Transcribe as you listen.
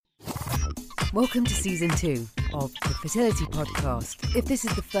Welcome to Season 2 of the Fertility Podcast. If this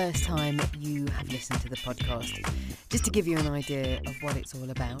is the first time you have listened to the podcast, just to give you an idea of what it's all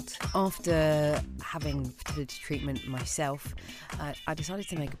about, after having fertility treatment myself, I decided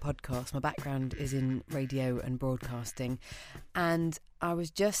to make a podcast. My background is in radio and broadcasting, and I was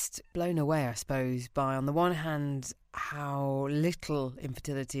just blown away, I suppose, by, on the one hand, how little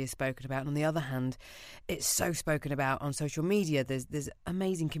infertility is spoken about, and on the other hand, it's so spoken about on social media. There's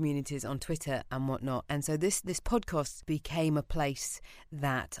amazing communities on Twitter and whatnot, and so this podcast became a place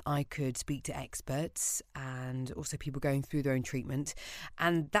that I could speak to experts and also people going through their own treatment,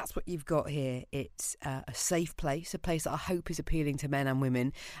 and that's what you've got here. It's a safe place, a place that I hope is appealing to men and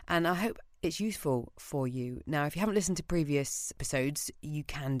women, and I hope it's useful for you. Now, if you haven't listened to previous episodes, you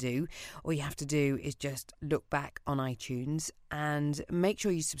can do. All you have to do is just look back on iTunes and make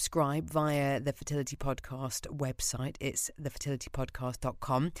sure you subscribe via the Fertility Podcast website. It's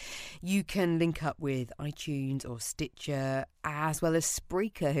thefertilitypodcast.com. You can link up with iTunes or Stitcher, as well as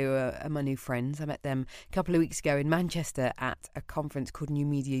Spreaker, who are my new friends. I met them a couple of weeks ago in Manchester at a conference called New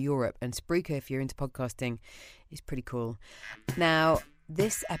Media Europe. And Spreaker, if you're into podcasting, is pretty cool. Now,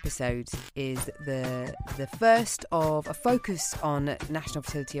 this episode is the first of a focus on National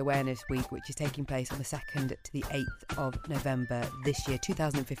Fertility Awareness Week, which is taking place on the 2nd to the 8th of November this year,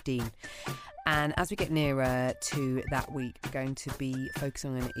 2015. And as we get nearer to that week, we're going to be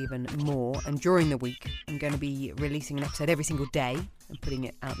focusing on it even more. And during the week, I'm going to be releasing an episode every single day and putting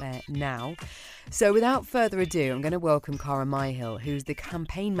it out there now. So without further ado, I'm going to welcome Cara Myhill, who's the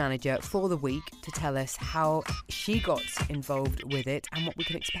campaign manager for the week, to tell us how she got involved with it and what we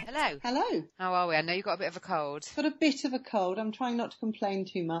can expect. Hello. Hello. How are we? I know you've got a bit of a cold. Got a bit of a cold. I'm trying not to complain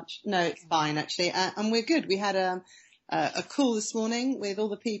too much. No, it's fine, actually. And we're good. We had a call this morning with all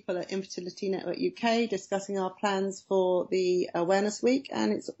the people at Fertility Network UK discussing our plans for the Awareness Week,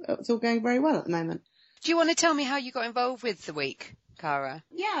 and it's all going very well at the moment. Do you want to tell me how you got involved with the week, Cara?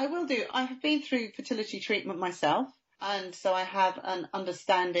 Yeah, I will do. I have been through fertility treatment myself, and so I have an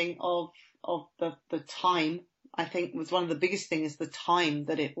understanding of the time. I think was one of the biggest things, the time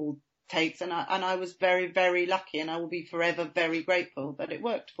that it all takes, and I was very, very lucky, and I will be forever very grateful that it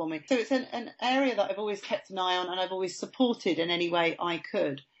worked for me. So it's an area that I've always kept an eye on, and I've always supported in any way I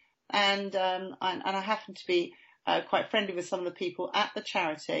could. And I happen to be quite friendly with some of the people at the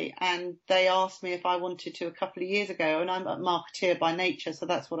charity, and they asked me if I wanted to a couple of years ago, and I'm a marketeer by nature, so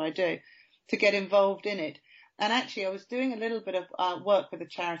that's what I do, to get involved in it. And actually, I was doing a little bit of work with the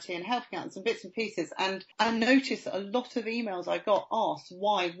charity and helping out in some bits and pieces. And I noticed a lot of emails I got asked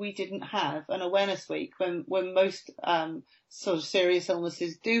why we didn't have an awareness week when most sort of serious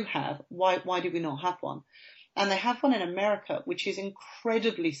illnesses do have. Why do we not have one? And they have one in America, which is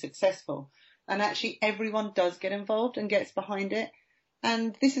incredibly successful. And actually, everyone does get involved and gets behind it.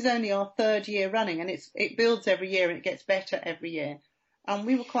 And this is only our 3rd year running, and it builds every year and it gets better every year. And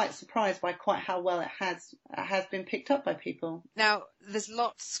we were quite surprised by quite how well it has been picked up by people. Now, there's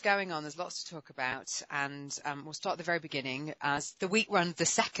lots going on. There's lots to talk about. And we'll start at the very beginning. As the week runs the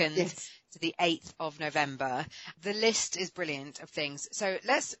 2nd to the 8th of November. The list is brilliant of things. So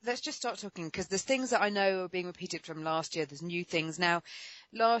let's just start talking, because there's things that I know are being repeated from last year. There's new things. Now,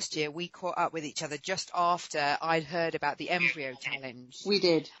 last year we caught up with each other just after I'd heard about the embryo challenge. We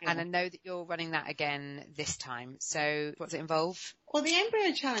did. And I know that you're running that again this time. So what does it involve? Well, the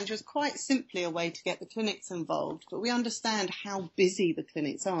embryo challenge was quite simply a way to get the clinics involved, but we understand how busy the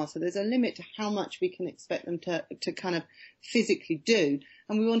clinics are. So there's a limit to how much we can expect them to kind of physically do.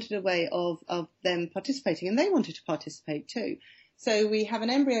 And we wanted a way of them participating, and they wanted to participate too. So we have an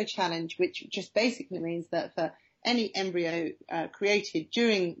embryo challenge, which just basically means that for any embryo created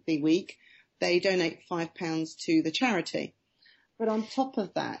during the week, they donate £5 to the charity. But on top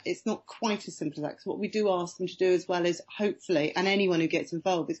of that, it's not quite as simple as that. So what we do ask them to do as well is, hopefully, and anyone who gets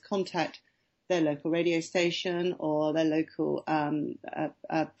involved, is contact their local radio station or their local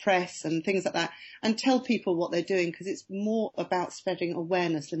press and things like that, and tell people what they're doing, because it's more about spreading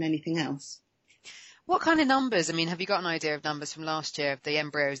awareness than anything else. What kind of numbers? I mean, have you got an idea of numbers from last year of the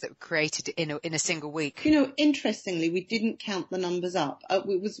embryos that were created in a single week? You know, interestingly, we didn't count the numbers up.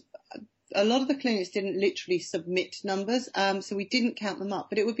 A lot of the clinics didn't literally submit numbers, so we didn't count them up.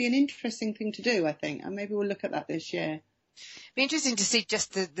 But it would be an interesting thing to do, I think, and maybe we'll look at that this year. It'd be interesting to see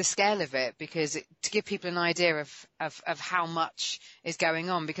just the scale of it, because to give people an idea of how much is going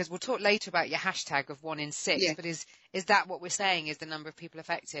on, because we'll talk later about your hashtag of 1 in 6, Yeah. but is Is that what we're saying is the number of people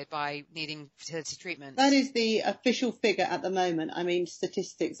affected by needing fertility treatment? That is the official figure at the moment. I mean,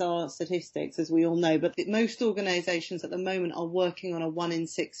 statistics are statistics, as we all know, but most organisations at the moment are working on a 1 in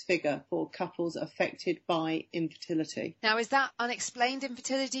 6 figure for couples affected by infertility. Now, is that unexplained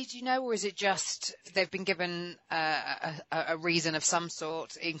infertility, do you know, or is it just they've been given a reason of some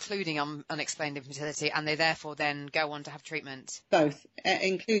sort, including unexplained infertility, and they therefore then go on to have treatment? Both.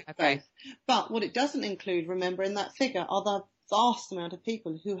 Include Okay. both. But what it doesn't include, remember, in that figure are the vast amount of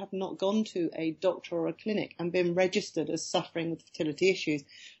people who have not gone to a doctor or a clinic and been registered as suffering with fertility issues.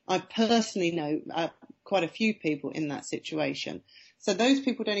 I personally know quite a few people in that situation. So those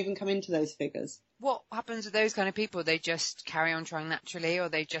people don't even come into those figures. What happens with those kind of people? They just carry on trying naturally, or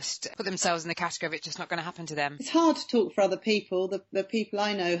they just put themselves in the category of it's just not going to happen to them? It's hard to talk for other people. The people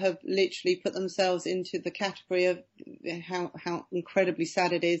I know have literally put themselves into the category of how incredibly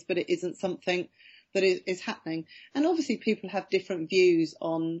sad it is, but it isn't something that is happening. And obviously people have different views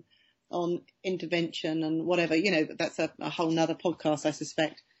on intervention and whatever, but that's a whole nother podcast, I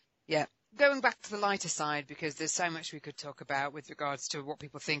suspect. Yeah. Going back to the lighter side, because there's so much we could talk about with regards to what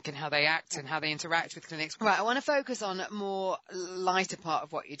people think and how they act and how they interact with clinics. Right, I want to focus on a more lighter part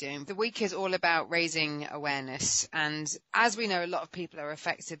of what you're doing. The week is all about raising awareness. And as we know, a lot of people are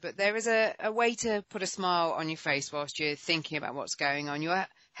affected, but there is a way to put a smile on your face whilst you're thinking about what's going on. You're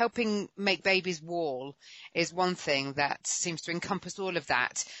helping Make Babies Wall is one thing that seems to encompass all of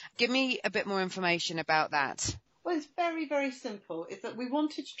that. Give me a bit more information about that. Well, it's very, very simple. It's that we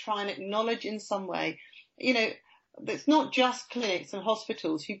wanted to try and acknowledge in some way, it's not just clinics and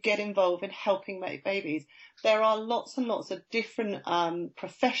hospitals who get involved in helping make babies. There are lots and lots of different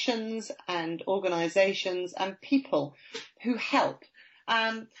professions and organisations and people who help.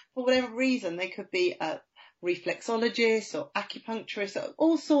 For whatever reason, they could be reflexologists or acupuncturists, or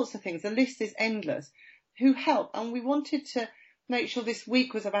all sorts of things. The list is endless, who help. And we wanted to make sure this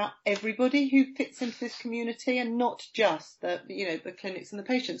week was about everybody who fits into this community and not just the clinics and the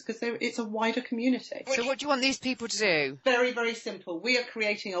patients, because it's a wider community. So what do you want these people to do? Very, very simple. We are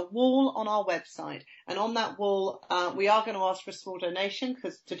creating a wall on our website, and on that wall, we are going to ask for a small donation,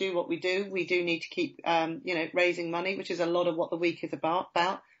 because to do what we do need to keep, raising money, which is a lot of what the week is about.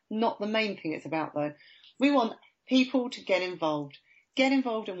 Not the main thing it's about, though. We want people to get involved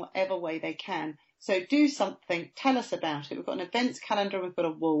in whatever way they can. So do something, tell us about it. We've got an events calendar, we've got a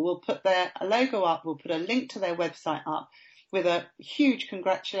wall. We'll put their logo up, we'll put a link to their website up with a huge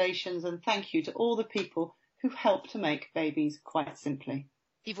congratulations and thank you to all the people who help to make babies, quite simply.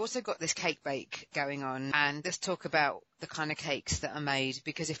 You've also got this cake bake going on, and let's talk about the kind of cakes that are made,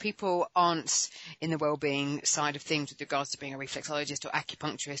 because if people aren't in the wellbeing side of things with regards to being a reflexologist or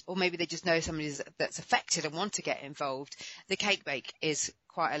acupuncturist, or maybe they just know somebody that's affected and want to get involved, the cake bake is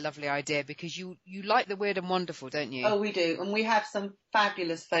quite a lovely idea, because you like the weird and wonderful, don't you? Oh, we do. And we have some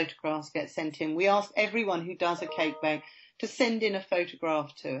fabulous photographs get sent in. We ask everyone who does a cake bake to send in a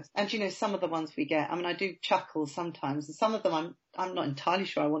photograph to us. And some of the ones we get, I do chuckle sometimes, and some of them I'm not entirely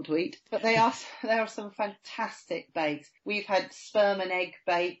sure I want to eat, but they are some fantastic bakes. We've had sperm and egg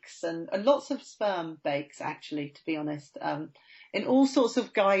bakes and lots of sperm bakes, actually, to be honest, in all sorts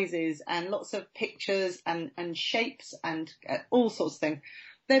of guises and lots of pictures and shapes and all sorts of things.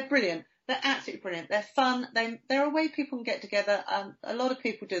 They're brilliant. They're absolutely brilliant. They're fun. They're a way people can get together. A lot of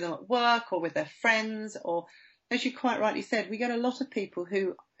people do them at work or with their friends, or, as you quite rightly said, we get a lot of people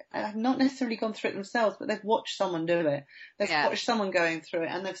who have not necessarily gone through it themselves, but they've watched someone do it. They've watched someone going through it,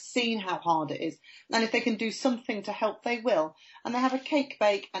 and they've seen how hard it is. And if they can do something to help, they will. And they have a cake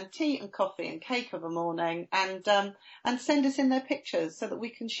bake and tea and coffee and cake of a morning, and send us in their pictures so that we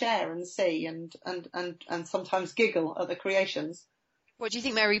can share and see and sometimes giggle at the creations. What do you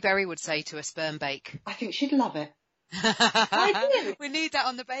think Mary Berry would say to a sperm bake? I think she'd love it. I do. We need that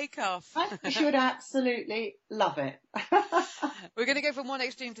on the bake-off. I think she would absolutely love it. We're going to go from one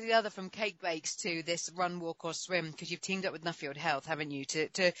extreme to the other, from cake bakes to this run, walk or swim, because you've teamed up with Nuffield Health, haven't you,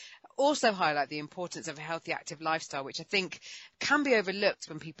 to also highlight the importance of a healthy, active lifestyle, which I think can be overlooked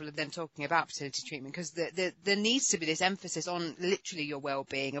when people are then talking about fertility treatment, because there needs to be this emphasis on literally your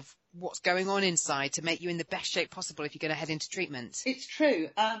well-being, of what's going on inside to make you in the best shape possible if you're going to head into treatment. It's true.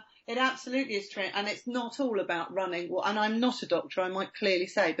 It absolutely is true. And it's not all about running. And I'm not a doctor, I might clearly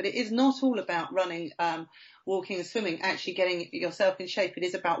say, but it is not all about running, walking and swimming, actually getting yourself in shape. It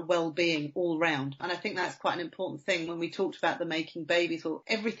is about well-being all round. And I think that's quite an important thing when we talked about the making babies, or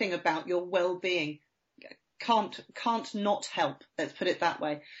everything about your well-being can't not help. Let's put it that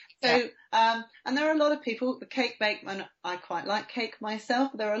way. So, and there are a lot of people, the cake bake, and I quite like cake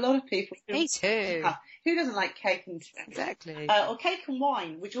myself. There are a lot of people Me too. Who doesn't like cake and exactly, or cake and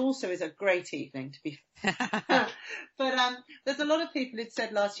wine, which also is a great evening to be. But there's a lot of people who'd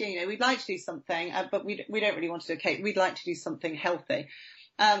said last year, we'd like to do something, but we don't really want to do a cake. We'd like to do something healthy.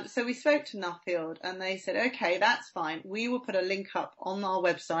 So we spoke to Nuffield and they said, okay, that's fine. We will put a link up on our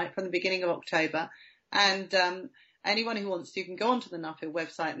website from the beginning of October, and anyone who wants to can go onto the Nuffield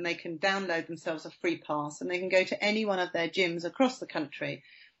website and they can download themselves a free pass and they can go to any one of their gyms across the country.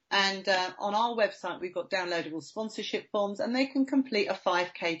 And on our website, we've got downloadable sponsorship forms and they can complete a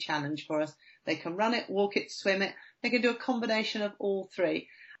 5K challenge for us. They can run it, walk it, swim it. They can do a combination of all three.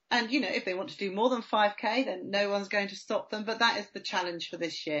 And, if they want to do more than 5K, then no one's going to stop them. But that is the challenge for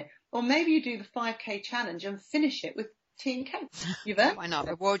this year. Or maybe you do the 5K challenge and finish it with tea and cake. You've earned. Why not?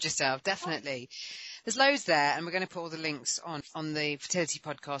 Reward yourself, definitely. There's loads there, and we're going to put all the links on the Fertility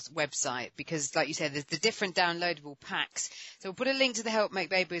Podcast website because, like you said, there's the different downloadable packs. So we'll put a link to the Help Make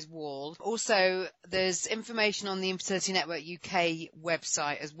Babies wall. Also, there's information on the Fertility Network UK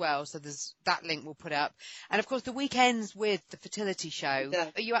website as well. So there's that link we'll put up. And, of course, the weekends with the fertility show. Yeah.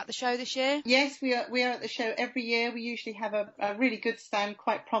 Are you at the show this year? Yes, we are at the show every year. We usually have a really good stand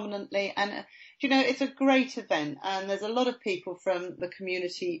quite prominently. And, it's a great event. And there's a lot of people from the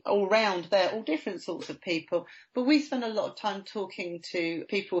community all round there, all different sorts of people. But we spend a lot of time talking to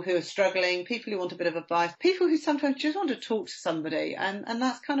people who are struggling, people who want a bit of advice, people who sometimes just want to talk to somebody. And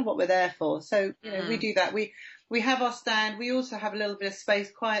that's kind of what we're there for. So, we do that. We have our stand. We also have a little bit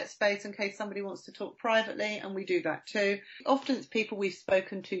of quiet space in case somebody wants to talk privately, and we do that too. Often it's people we've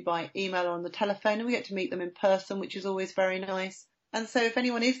spoken to by email or on the telephone, and we get to meet them in person, which is always very nice. And so if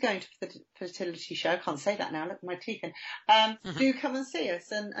anyone is going to the fertility show, I can't say that now, look at my teeth in, do come and see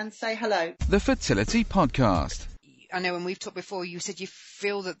us and say hello. The Fertility Podcast. I know when we've talked before, you said you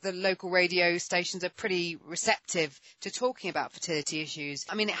feel that the local radio stations are pretty receptive to talking about fertility issues.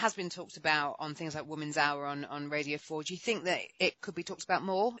 I mean, it has been talked about on things like Women's Hour on Radio 4. Do you think that it could be talked about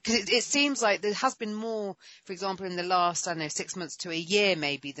more? Because it seems like there has been more, for example, in the last, 6 months to a year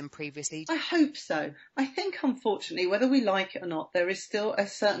maybe than previously. I hope so. I think, unfortunately, whether we like it or not, there is still a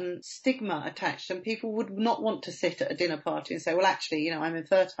certain stigma attached, and people would not want to sit at a dinner party and say, well, actually, I'm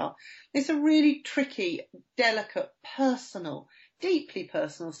infertile. It's a really tricky, delicate, personal, deeply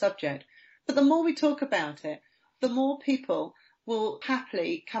personal subject. But the more we talk about it, the more people will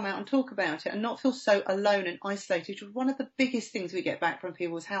happily come out and talk about it and not feel so alone and isolated. One of the biggest things we get back from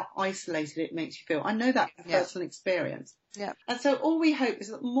people is how isolated it makes you feel. I know that from personal experience. Yeah. And so all we hope is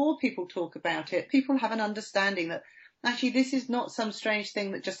that more people talk about it. People have an understanding that actually this is not some strange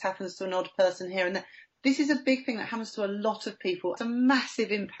thing that just happens to an odd person here and there. This is a big thing that happens to a lot of people. It's a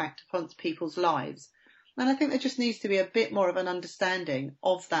massive impact upon people's lives. And I think there just needs to be a bit more of an understanding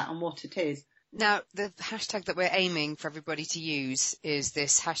of that and what it is. Now, the hashtag that we're aiming for everybody to use is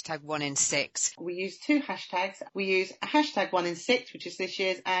this hashtag 1in6. We use two hashtags. We use a hashtag 1in6, which is this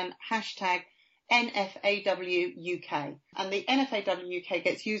year's, and hashtag NFAW UK. And the NFAW UK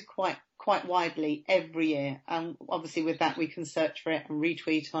gets used quite widely every year. And obviously with that, we can search for it and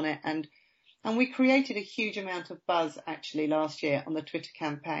retweet on it. And we created a huge amount of buzz actually last year on the Twitter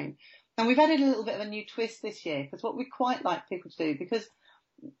campaign. And we've added a little bit of a new twist this year because what we quite like people to do, because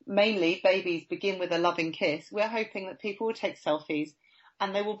mainly babies begin with a loving kiss, we're hoping that people will take selfies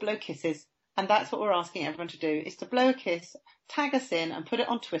and they will blow kisses. And that's what we're asking everyone to do, is to blow a kiss, tag us in and put it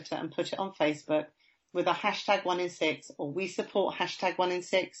on Twitter and put it on Facebook with a hashtag 1in6, or we support hashtag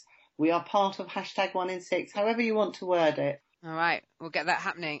 1in6. We are part of hashtag 1in6, however you want to word it. All right, we'll get that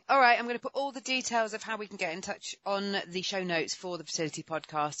happening. All right, I'm going to put all the details of how we can get in touch on the show notes for the Fertility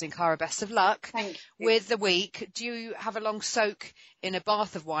Podcast. And Cara, best of luck with the week. Do you have a long soak in a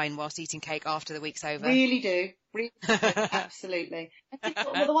bath of wine whilst eating cake after the week's over? Really do. Really do. Absolutely. I think,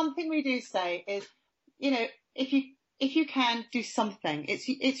 well, the one thing we do say is, if you can, do something.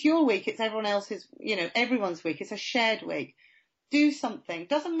 It's your week. It's everyone else's, everyone's week. It's a shared week. Do something.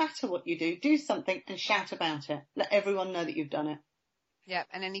 Doesn't matter what you do. Do something and shout about it. Let everyone know that you've done it. Yeah,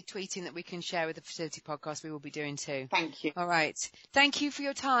 and any tweeting that we can share with the Fertility Podcast, we will be doing too. Thank you. All right. Thank you for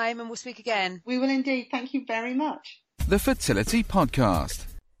your time, and we'll speak again. We will indeed. Thank you very much. The Fertility Podcast.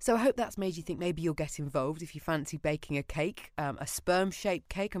 So I hope that's made you think maybe you'll get involved if you fancy baking a cake, a sperm-shaped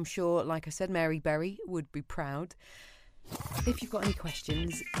cake. I'm sure, like I said, Mary Berry would be proud. If you've got any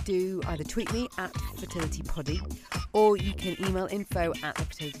questions, do either tweet me at FertilityPoddy or you can email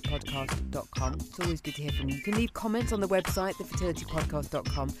info@thefertilitypodcast.com. It's always good to hear from you. You can leave comments on the website,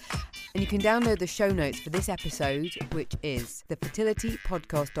 thefertilitypodcast.com. And you can download the show notes for this episode, which is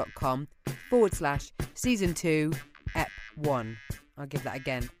thefertilitypodcast.com/season 2, ep 1. I'll give that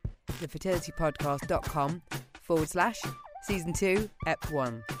again. thefertilitypodcast.com/season 2, ep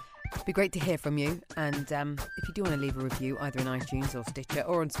 1. It'd be great to hear from you, and if you do want to leave a review either in iTunes or Stitcher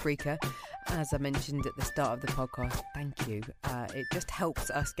or on Spreaker, as I mentioned at the start of the podcast, thank you. It just helps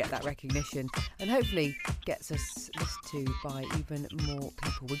us get that recognition and hopefully gets us listened to by even more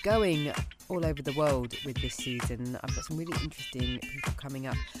people. We're going all over the world with this season. I've got some really interesting people coming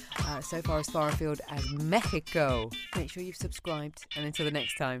up, so far as far afield as Mexico. Make sure you've subscribed, and until the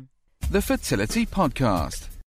next time. The Fertility Podcast.